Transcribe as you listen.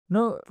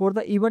Now for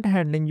the event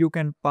handling, you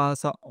can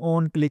pass a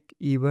on click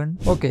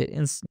event. Okay,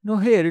 now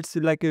here it's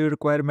like a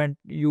requirement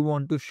you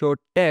want to show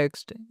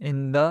text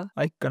in the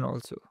icon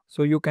also.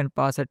 So you can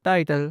pass a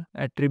title,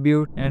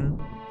 attribute, and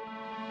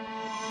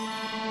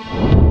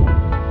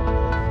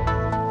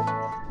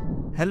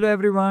hello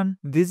everyone,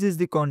 this is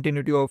the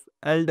continuity of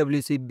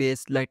LWC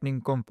based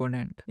lightning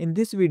component. In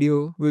this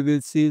video, we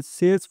will see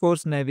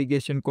Salesforce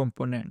Navigation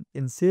Component.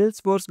 In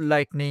Salesforce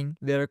Lightning,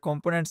 there are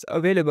components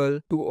available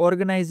to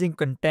organizing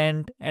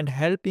content and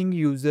helping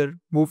user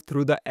move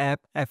through the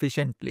app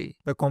efficiently.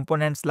 The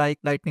components like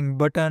lightning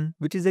button,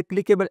 which is a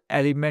clickable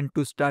element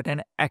to start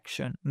an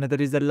action. Another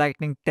is the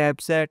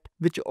lightning-tabset,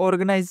 which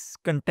organizes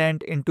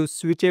content into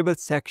switchable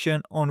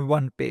section on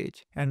one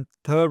page. And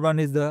third one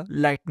is the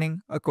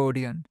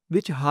lightning-accordion,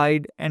 which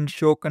hide and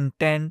show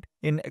content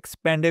in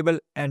expandable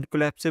and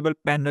collapsible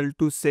panel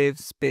to save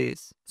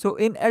space. So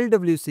in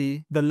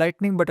LWC, the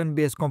lightning button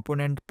based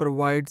component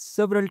provides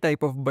several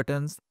type of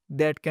buttons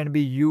that can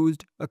be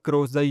used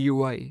across the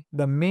UI.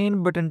 The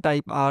main button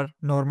type are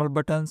normal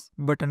buttons,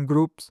 button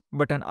groups,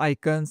 button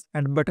icons,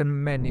 and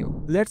button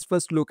menu. Let's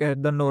first look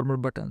at the normal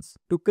buttons.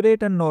 To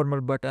create a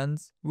normal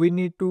buttons, we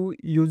need to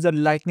use a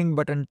lightning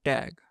button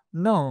tag.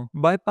 Now,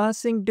 by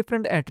passing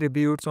different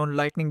attributes on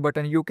lightning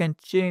button, you can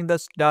change the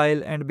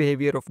style and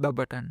behavior of the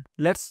button.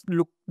 Let's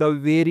look the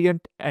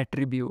variant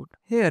attribute.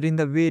 Here in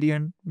the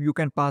variant, you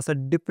can pass a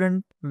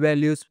different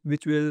values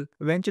which will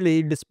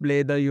eventually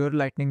display your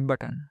lightning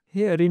button.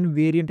 Here in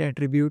variant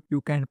attribute,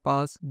 you can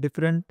pass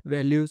different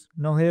values.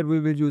 Now here we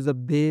will use a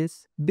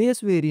base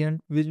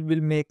variant which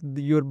will make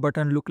your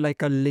button look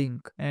like a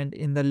link. And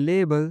in the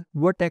label,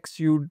 what text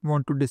you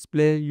want to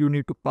display, you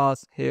need to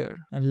pass here.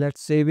 And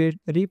let's save it,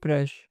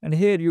 refresh. And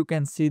here you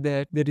can see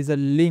that there is a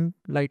link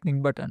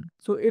lightning button.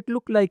 So it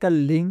look like a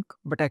link,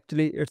 but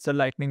actually it's a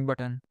lightning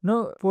button.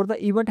 Now for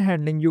the event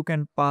handling, you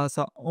can pass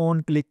a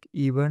on click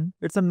event.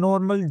 It's a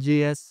normal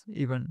JS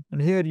event.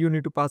 And here you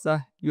need to pass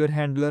your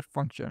handler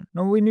function.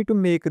 Now we need to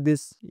make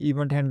this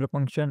event handler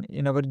function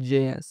in our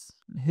JS.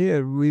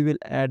 Here we will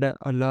add an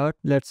alert.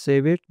 Let's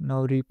save it.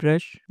 Now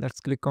refresh. Let's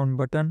click on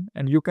button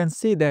and you can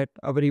see that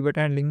our event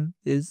handling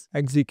is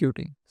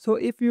executing. So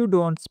if you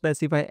don't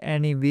specify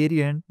any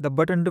variant, the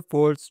button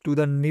defaults to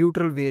the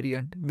neutral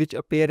variant which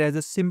appear as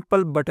a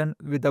simple button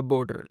with a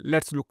border.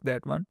 Let's look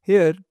that one.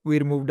 Here we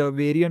removed a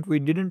variant. We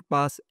didn't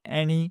pass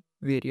any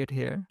variant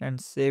here and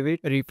save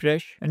it,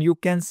 refresh, and you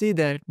can see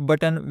that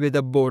button with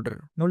a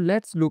border. Now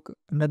let's look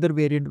another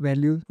variant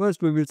value.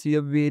 First we will see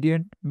a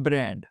variant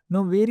brand.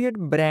 Now variant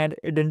brand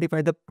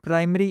identify the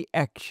primary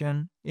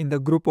action in the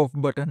group of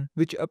button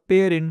which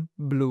appear in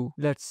blue.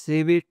 Let's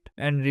save it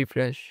and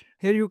refresh.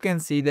 Here you can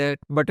see that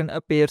button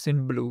appears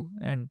in blue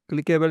and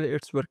clickable,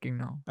 it's working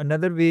now.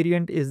 Another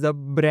variant is the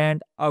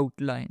brand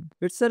outline.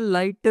 It's a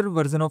lighter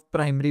version of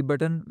primary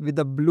button with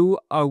a blue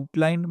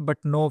outline but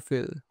no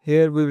fill.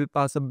 Here we will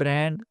pass a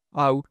brand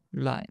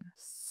outline.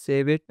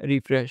 Save it,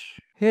 refresh.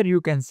 Here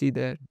you can see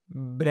that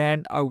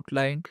brand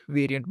outline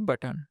variant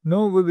button.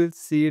 Now we will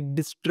see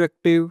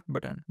destructive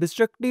button.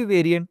 Destructive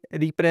variant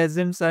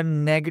represents a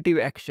negative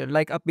action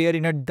like appear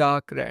in a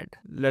dark red.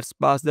 Let's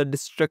pass the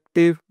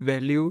destructive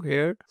value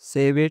here.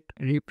 Save it,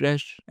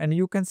 refresh, and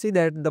you can see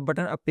that the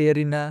button appear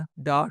in a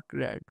dark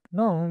red.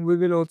 Now we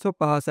will also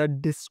pass a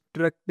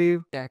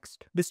destructive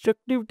text.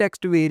 Destructive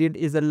text variant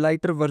is a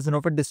lighter version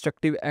of a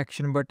destructive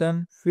action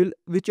button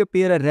which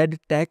appear a red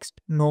text,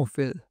 no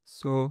fill.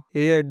 So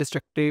here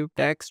destructive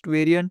text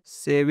variant,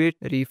 save it,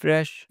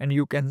 refresh, and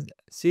you can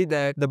see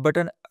that the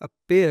button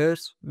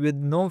appears with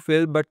no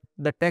fill but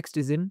the text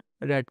is in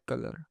red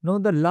color. Now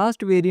the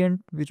last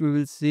variant which we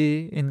will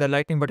see in the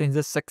lightning button is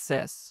a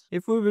success.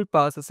 If we will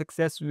pass a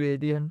success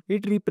variant,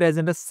 it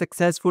represents a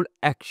successful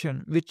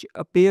action which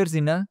appears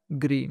in a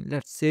green.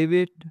 Let's save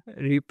it,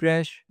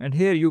 refresh, and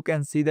here you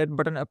can see that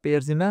button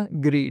appears in a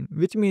green,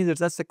 which means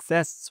it's a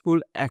successful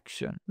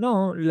action.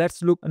 Now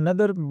let's look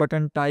another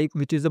button type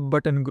which is a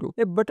button group.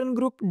 A button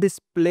group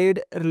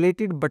displayed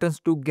related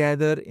buttons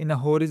together in a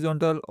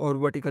horizontal or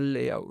vertical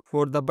layout.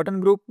 For the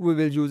button group, we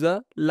will use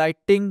a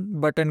lightning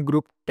button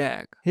group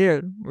tag.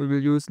 Here we will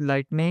use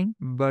lightning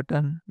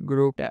button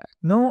group tag.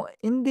 Now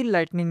in the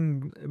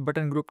lightning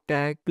button group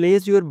tag,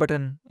 place your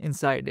button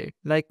inside it.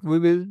 Like we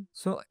will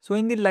so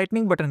in the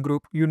lightning button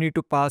group, you need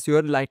to pass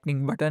your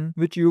lightning button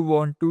which you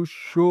want to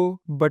show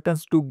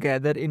buttons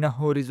together in a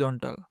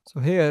horizontal. So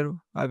here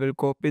I will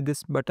copy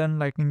this button,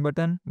 lightning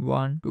button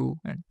 1, 2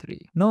 and 3.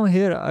 Now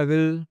here I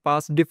will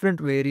pass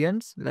different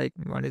variants, like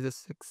one is a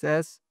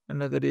success,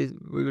 another is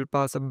we will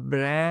pass a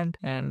brand,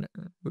 and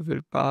we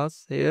will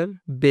pass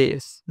here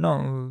base.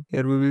 Now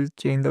here we will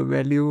change the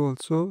value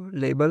also,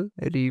 label,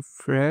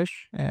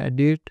 refresh,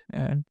 edit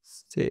and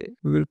save.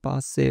 We will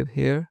pass save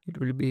here, it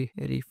will be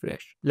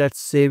refresh.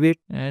 Let's save it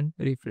and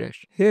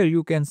refresh. Here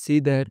you can see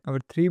that our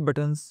three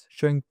buttons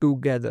showing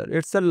together.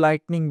 It's a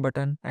lightning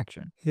button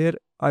action. Here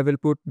I will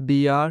put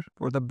BR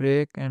for the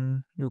break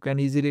and you can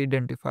easily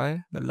identify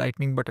the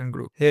lightning button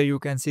group. Here you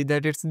can see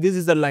that this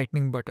is the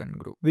lightning button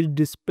group which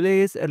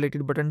displays a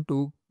related button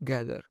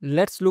together.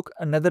 Let's look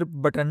another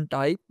button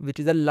type, which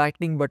is a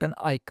lightning button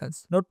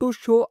icons. Now to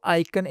show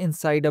icon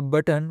inside a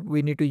button,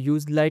 we need to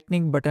use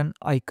lightning button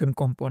icon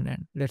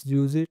component. Let's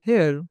use it.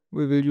 Here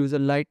we will use a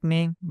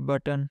lightning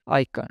button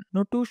icon.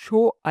 Now to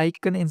show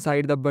icon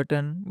inside the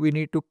button, we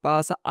need to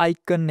pass a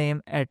icon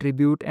name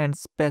attribute and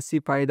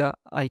specify the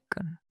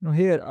icon. Now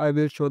here I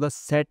will show the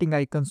setting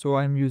icon, so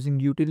I am using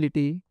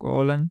utility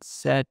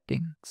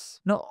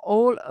settings. Now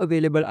all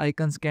available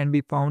icons can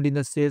be found in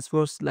the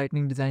Salesforce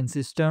Lightning Design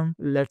System.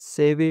 Let's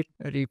save it,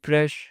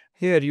 refresh.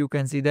 Here you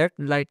can see that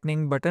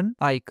lightning button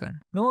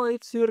icon. Now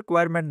it's your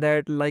requirement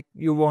that like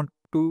you want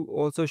to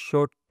also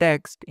show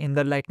text in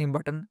the lightning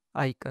button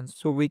icon.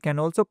 So we can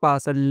also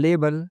pass a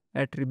label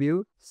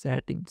attribute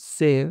settings,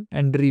 save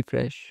and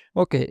refresh.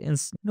 Okay,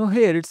 now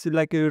here it's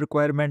like a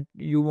requirement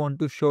you want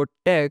to show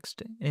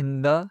text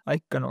in the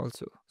icon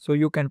also. So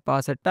you can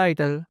pass a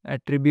title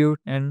attribute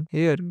and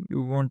here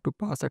you want to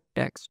pass a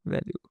text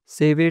value.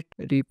 Save it,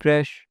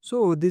 refresh.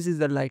 So this is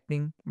the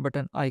lightning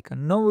button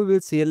icon. Now we will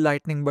see a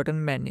lightning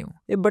button menu.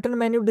 A button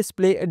menu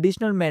display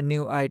additional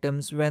menu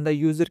items when the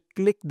user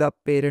click the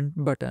parent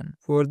button.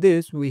 For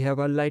this we have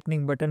a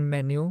lightning button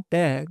menu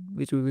tag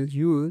which we will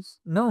use.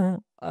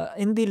 Now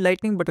in the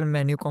lightning button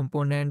menu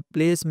component,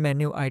 place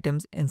menu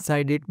items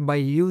inside it by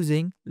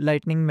using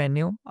lightning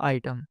menu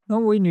item. Now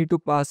we need to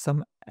pass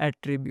some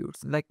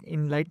attributes. Like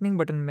in lightning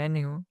button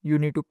menu, you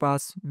need to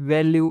pass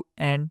value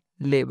and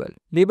label.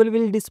 Label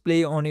will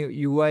display on your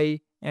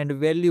UI and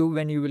value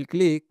when you will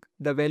click,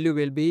 the value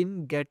will be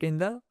get in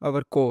the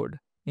our code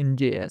in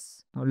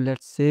JS. Now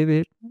let's save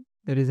it.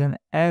 There is an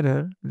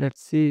error.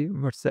 Let's see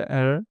what's the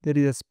error. There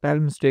is a spell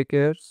mistake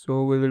here,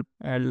 so we will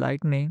add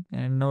lightning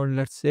and now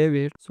let's save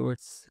it. So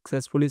it's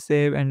successfully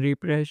saved and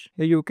refresh.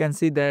 Here you can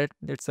see that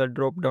it's a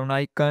drop down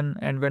icon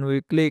and when we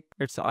click,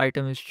 its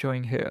item is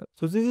showing here.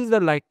 So this is the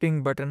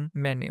lightning button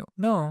menu.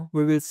 Now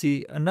we will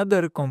see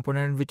another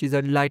component which is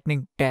a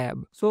lightning tab.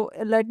 So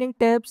a lightning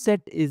tab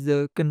set is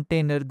a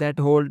container that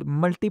hold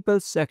multiple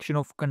section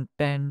of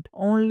content,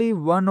 only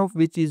one of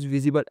which is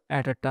visible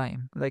at a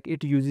time. Like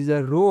it uses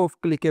a row of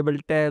clickable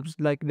tabs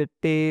like the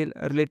tail,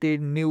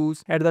 related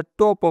news at the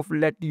top of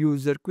let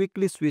user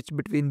quickly switch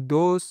between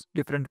those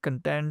different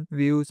content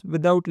views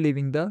without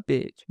leaving the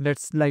page.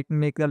 Let's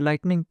make the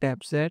lightning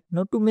tab set.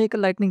 Now to make a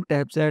lightning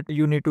tab set,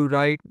 you need to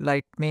write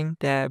lightning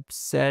tab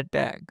set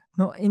tag.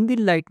 Now in the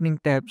lightning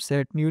tab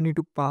set, you need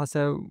to pass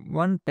a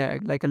one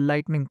tag like a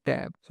lightning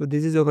tab. So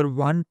this is our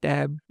one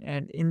tab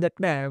and in the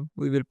tab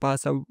we will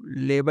pass a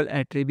label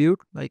attribute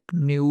like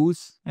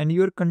news and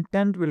your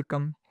content will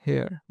come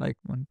here like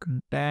one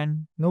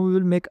content. Now we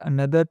will make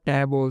another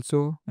tab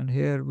also and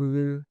here we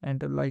will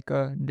enter like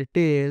a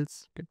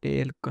details,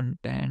 detail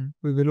content.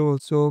 We will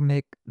also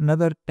make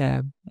another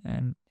tab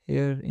and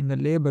here in the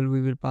label we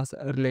will pass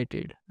a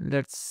related.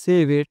 Let's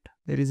save it.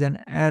 There is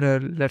an error.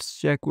 Let's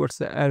check what's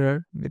the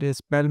error. There is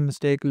spell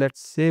mistake.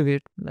 Let's save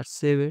it. Let's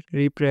save it.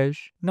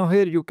 Refresh. Now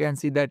here you can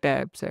see the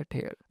tab set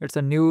here. It's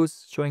a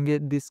news showing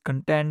it this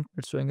content.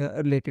 It's showing a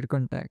related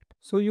contact.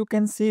 So you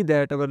can see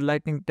that our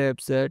lightning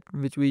tab set,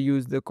 which we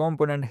use the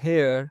component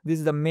here, this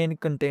is the main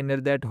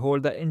container that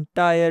hold the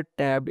entire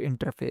tabbed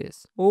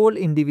interface. All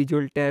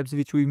individual tabs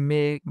which we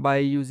make by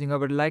using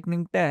our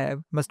lightning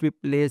tab must be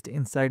placed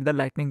inside the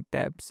lightning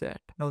tab set.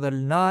 Now the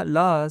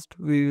last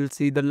we will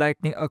see the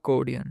lightning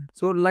accordion.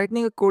 So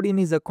lightning accordion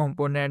is a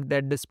component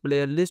that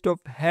displays a list of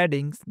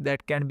headings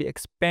that can be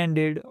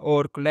expanded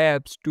or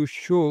collapsed to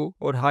show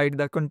or hide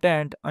the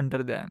content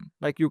under them.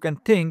 Like you can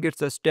think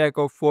it's a stack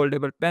of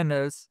foldable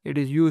panels. It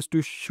is used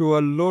to show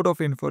a lot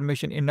of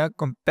information in a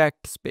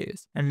compact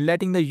space and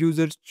letting the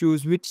users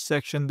choose which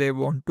section they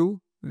want to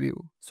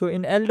view. So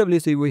in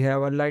LWC we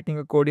have a lightning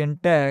accordion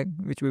tag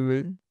which we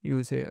will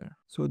use here.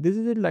 So this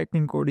is a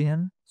lightning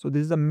accordion. So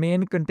this is the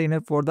main container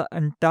for the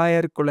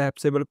entire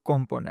collapsible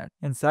component.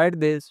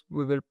 Inside this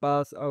we will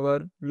pass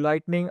our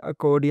lightning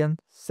accordion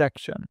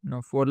section.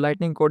 Now for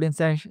lightning accordion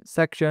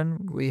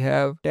section we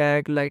have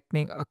tag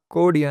lightning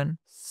accordion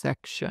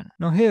section.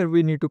 Now here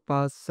we need to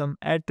pass some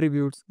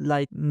attributes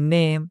like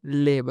name,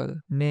 label,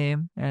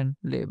 name and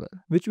label,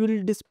 which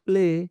will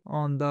display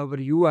on our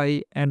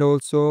UI and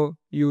also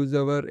use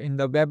our in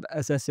the web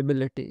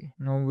accessibility.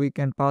 Now we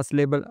can pass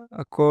label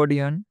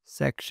accordion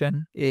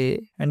section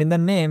A and in the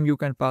name you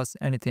can pass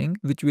anything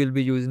which will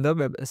be used in the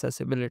web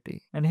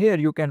accessibility. And here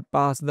you can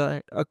pass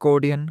the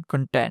accordion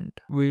content.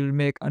 We will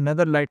make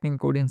another lightning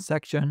accordion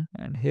section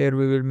and here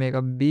we will make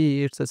a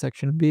B, it's a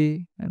section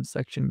B, and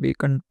section B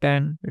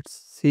content, it's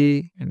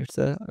C, and it's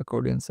a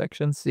accordion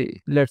section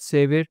C. Let's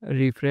save it,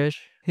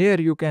 refresh. Here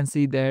you can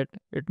see that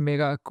it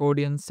make a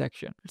accordion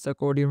section. It's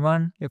accordion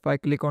 1. If I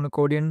click on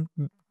accordion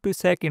to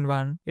second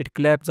one, it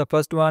collapses the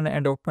first one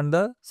and open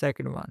the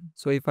second one.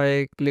 So if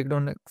I clicked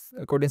on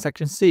accordion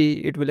section C,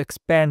 it will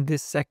expand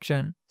this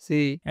section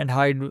C and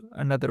hide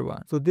another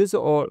one. So this is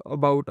all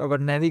about our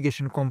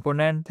navigation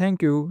component.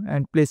 Thank you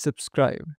and please subscribe.